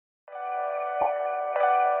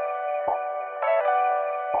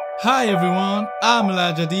Hi everyone, I'm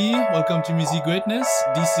Elijah D. Welcome to Music Greatness.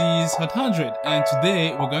 This is Hot 100 and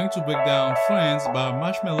today we're going to break down Friends by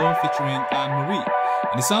Marshmello featuring Anne-Marie.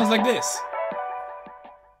 And it sounds like this.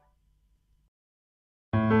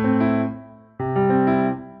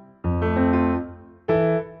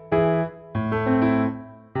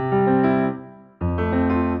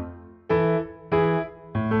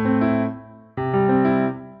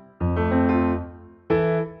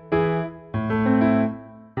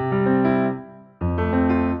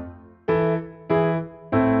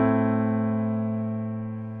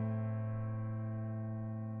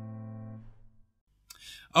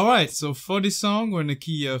 Alright, so for this song we're in the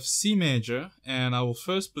key of C major and I will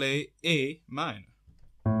first play A minor.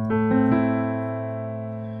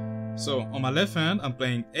 So on my left hand I'm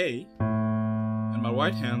playing A and my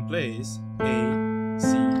right hand plays A,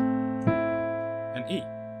 C and E,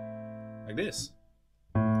 like this.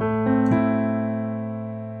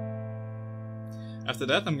 After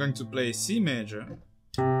that I'm going to play C major.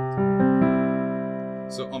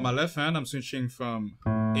 So on my left hand I'm switching from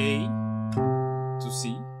A to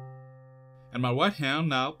C, and my right hand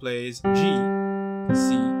now plays G,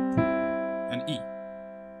 C, and E.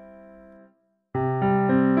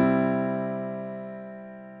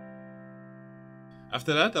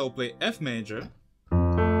 After that, I will play F major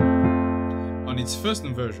on its first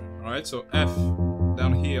inversion. Alright, so F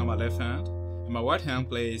down here on my left hand, and my right hand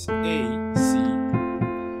plays A, C,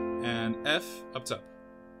 and F up top.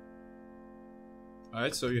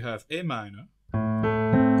 Alright, so you have A minor,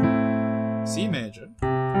 C major,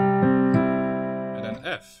 and then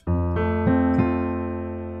F.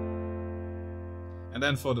 And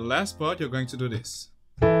then for the last part, you're going to do this.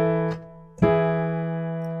 Alright,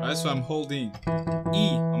 so I'm holding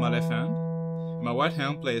E on my left hand. And my right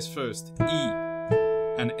hand plays first E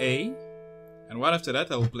and A. And right after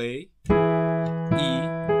that, I will play E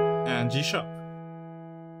and G sharp.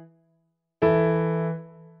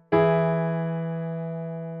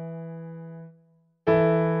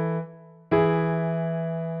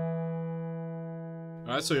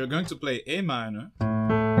 Alright, so you're going to play A minor,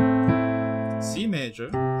 C major,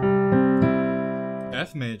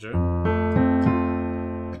 F major,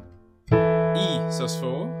 E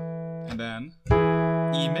sus4, and then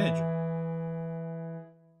E major.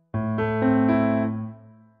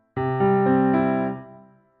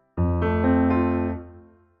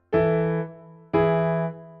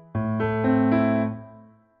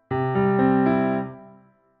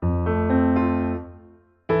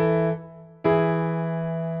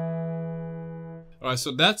 Alright,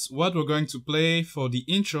 so that's what we're going to play for the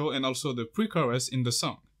intro and also the pre-chorus in the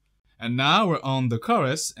song. And now we're on the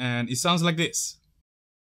chorus and it sounds like this.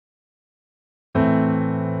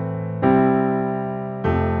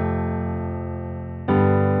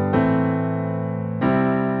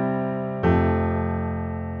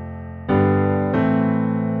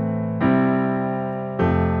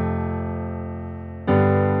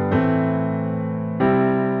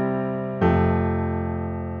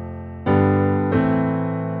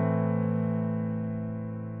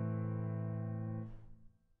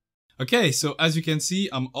 Okay, so as you can see,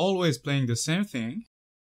 I'm always playing the same thing.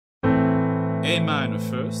 A minor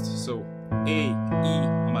first, so A, E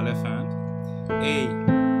on my left hand, A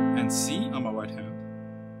and C on my right hand.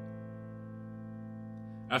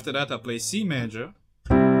 After that I play C major,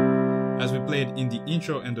 as we played in the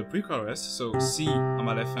intro and the pre-chorus, so C on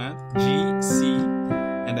my left hand, G, C,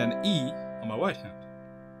 and then E on my right hand.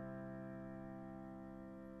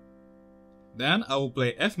 Then I will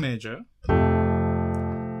play F major,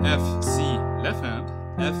 F, C, left hand,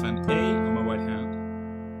 F and A on my right hand.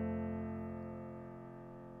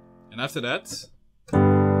 And after that,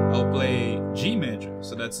 I'll play G major.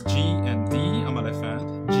 So that's G and D on my left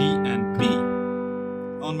hand, G and B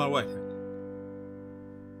on my right hand.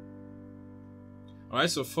 Alright,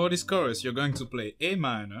 so for this chorus, you're going to play A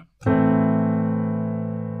minor,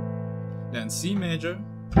 then C major,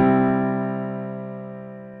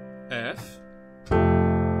 F,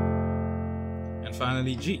 and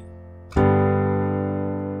finally G.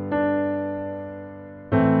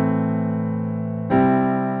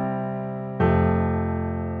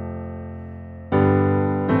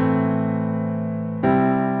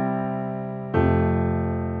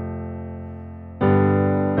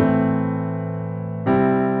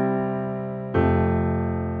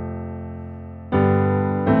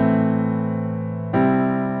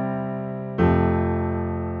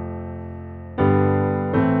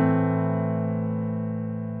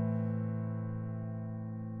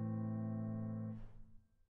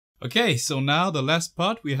 Okay, so now the last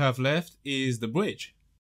part we have left is the bridge.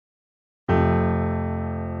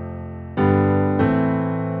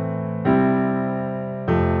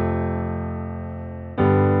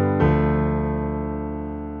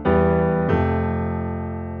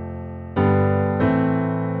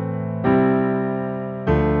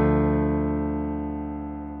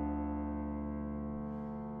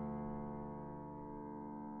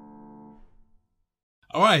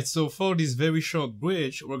 Alright, so for this very short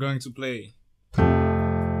bridge, we're going to play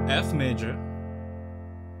F major,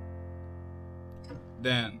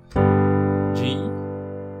 then G,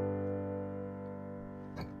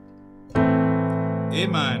 A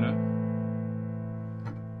minor,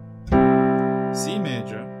 C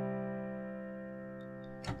major.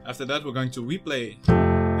 After that, we're going to replay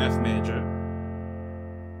F major,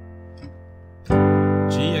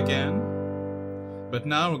 G again, but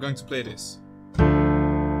now we're going to play this.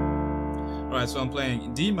 Alright, so I'm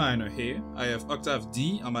playing D minor here. I have octave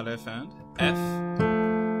D on my left hand, F,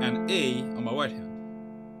 and A on my right hand.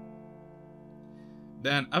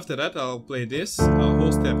 Then after that, I'll play this a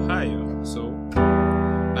whole step higher. So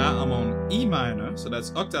now I'm on E minor, so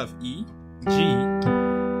that's octave E, G,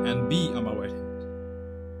 and B on my right hand.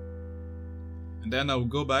 And then I'll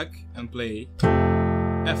go back and play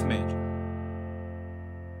F major.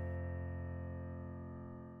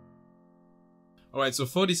 Alright, so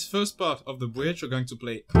for this first part of the bridge, we're going to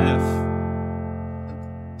play F,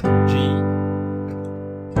 G,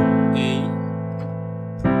 A,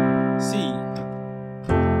 C,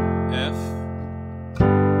 F,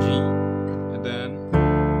 G, and then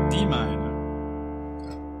D minor,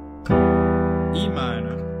 E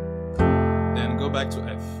minor, then go back to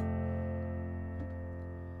F.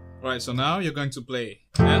 Alright, so now you're going to play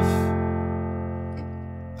F,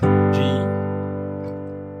 G,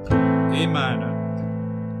 A minor,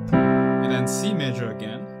 and then C major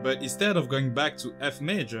again, but instead of going back to F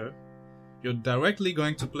major, you're directly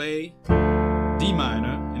going to play D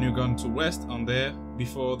minor and you're going to rest on there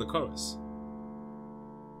before the chorus.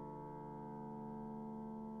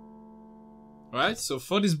 Alright, so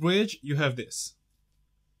for this bridge, you have this.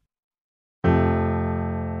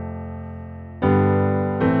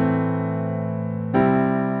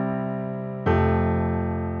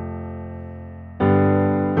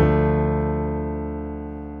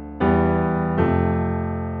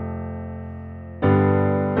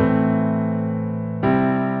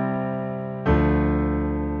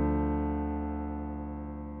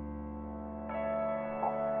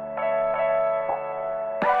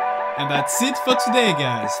 And that's it for today,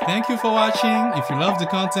 guys. Thank you for watching. If you love the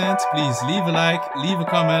content, please leave a like, leave a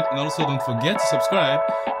comment, and also don't forget to subscribe.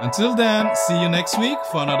 Until then, see you next week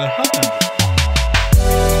for another Hot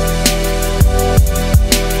 100.